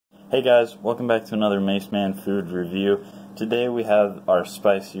Hey guys, welcome back to another Mace Man food review. Today we have our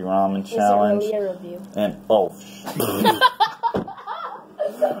spicy ramen challenge. Is it really a review? And hold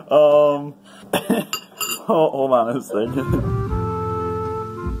on a second.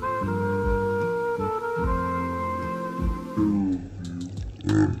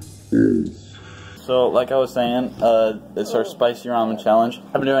 So, like I was saying, it's our spicy ramen challenge.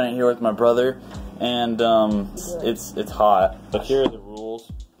 I've been doing it here with my brother, and it's hot. But here are the rules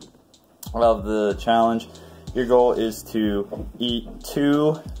of the challenge. Your goal is to eat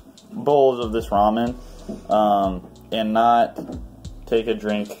 2 bowls of this ramen, and not take a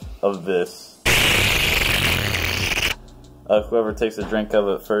drink of this. Whoever takes a drink of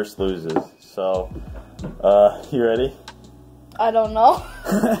it first loses. So, you ready? I don't know.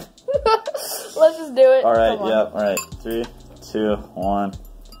 Let's just do it. Alright, yeah, alright. 3, 2, 1,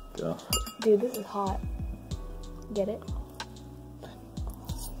 go. Dude, this is hot. Get it?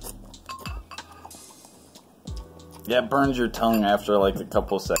 Yeah, it burns your tongue after like a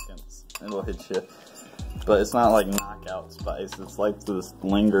couple seconds. It'll hit you. But it's not like knockout spice. It's like this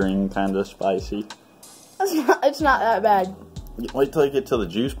lingering kind of spicy. It's not that bad. Wait till you get to the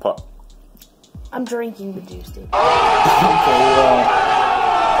juice part. I'm drinking the juice, dude. Okay,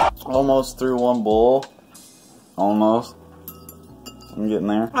 well, almost through 1 bowl. Almost. I'm getting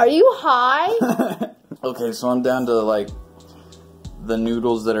there. Are you high? Okay, so I'm down to like the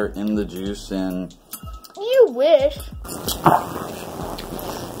noodles that are in the juice, and You wish.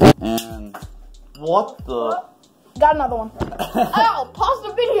 And what the? Got another one. Ow! Pause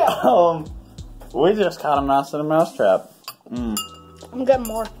the video. We just caught a mouse in a mousetrap. I'm getting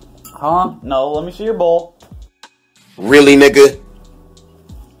more. Huh? No, let me see your bowl. Really, nigga?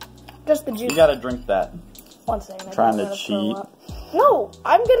 Just the juice. You gotta drink that. 1 second. Trying to cheat. No,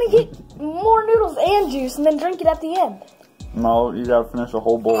 I'm gonna get more noodles and juice and then drink it at the end. No, you gotta finish a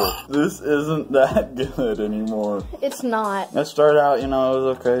whole bowl. This isn't that good anymore. It's not. It started out, you know, it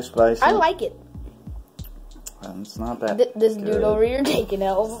was okay, spicy. I like it. And it's not that This good. dude over here taking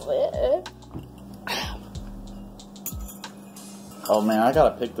L's. Oh man, I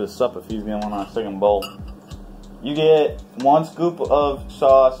gotta pick this up if he's gonna want a second bowl. You get 1 scoop of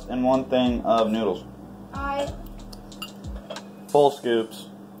sauce and 1 thing of noodles. Full scoops.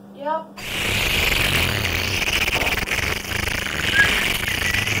 Yep.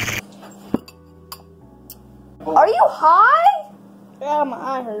 Are you high? Yeah, my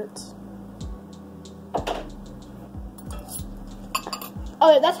eye hurts.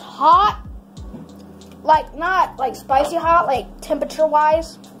 Oh, that's hot? Like, not like spicy hot, like temperature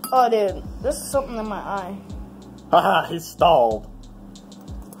wise. Oh, dude, this is something in my eye. Haha, he stalled.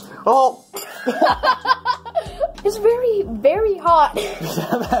 Oh! It's very, very hot.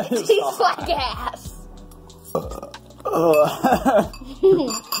 That It is tastes hot. like ass.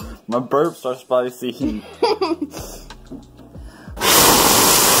 My burps are spicy.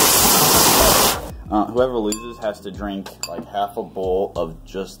 Whoever loses has to drink like half a bowl of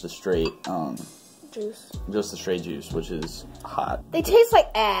just the straight Juice. just the straight juice, which is hot. They taste like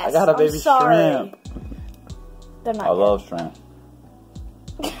ass. I got a baby I'm sorry. shrimp. They're not I love shrimp.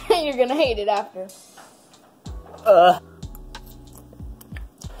 good. You're gonna hate it after.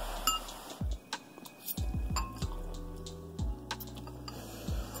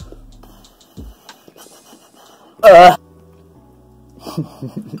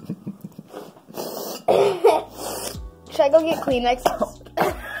 Should I go get Kleenex? This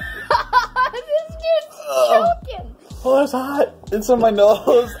dude's choking. Oh, that's hot. It's on my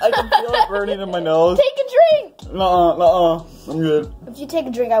nose. I can feel it burning in my nose. Take a drink. Nuh-uh. I'm good. If you take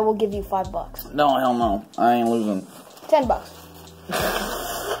a drink, I will give you $5. No, hell no. I ain't losing. $10.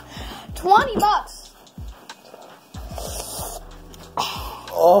 $20.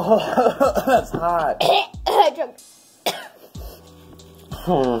 Oh, that's hot. I choked.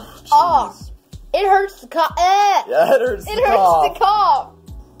 Oh, Oh, it hurts to cough. yeah, it hurts It to hurts cough. to cough.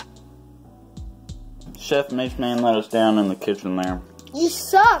 Chef Mace Man let us down in the kitchen there. You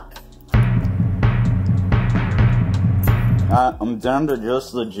suck. I'm down to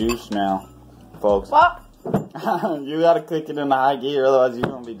just the juice now, folks. Fuck. You gotta click it in high gear, otherwise you're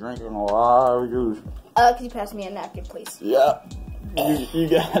gonna be drinking a lot of juice. Could you pass me a napkin, please? Yeah, you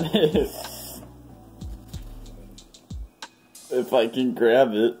got it. If I can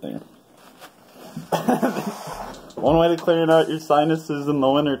grab it. One way to clear out your sinuses in the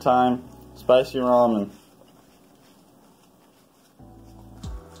wintertime, spicy ramen.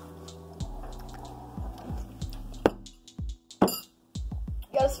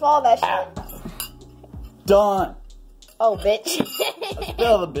 You gotta swallow that shit. Done. Oh, bitch.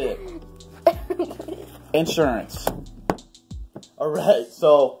 Still a bit. Insurance. Alright,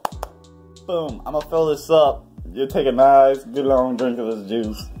 so Boom. I'm gonna fill this up. You take a nice, good long drink of this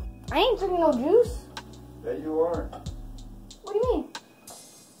juice. I ain't drinking no juice. Yeah, you are. What do you mean?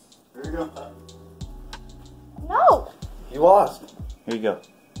 Here you go. No. You lost. Here you go.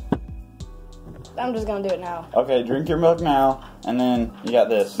 I'm just gonna do it now. Okay, drink your milk now, and then you got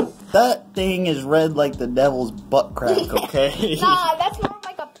this. That thing is red like the devil's butt crack, okay? Nah, that's more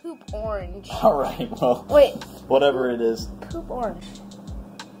like a poop orange. Alright, well. Wait. Whatever it is. Poop orange.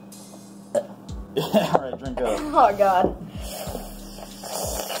 Alright, drink up. Oh, God.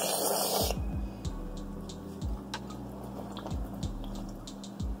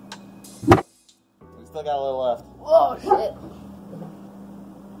 We still got a little left. Oh, shit.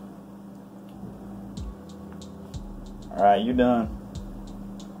 Alright, you done.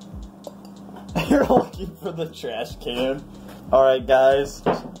 You're looking for the trash can. Alright, guys.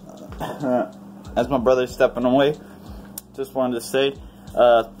 As my brother's stepping away, just wanted to say,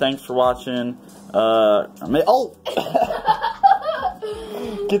 thanks for watching. Oh!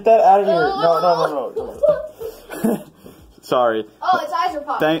 Get that out of here. No. Sorry. Oh, its eyes are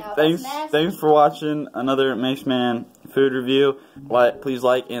popping out. Thanks for watching another Mace Man food review. Please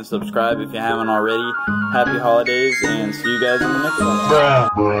like and subscribe if you haven't already. Happy holidays, and see you guys in the next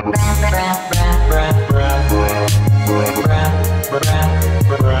one.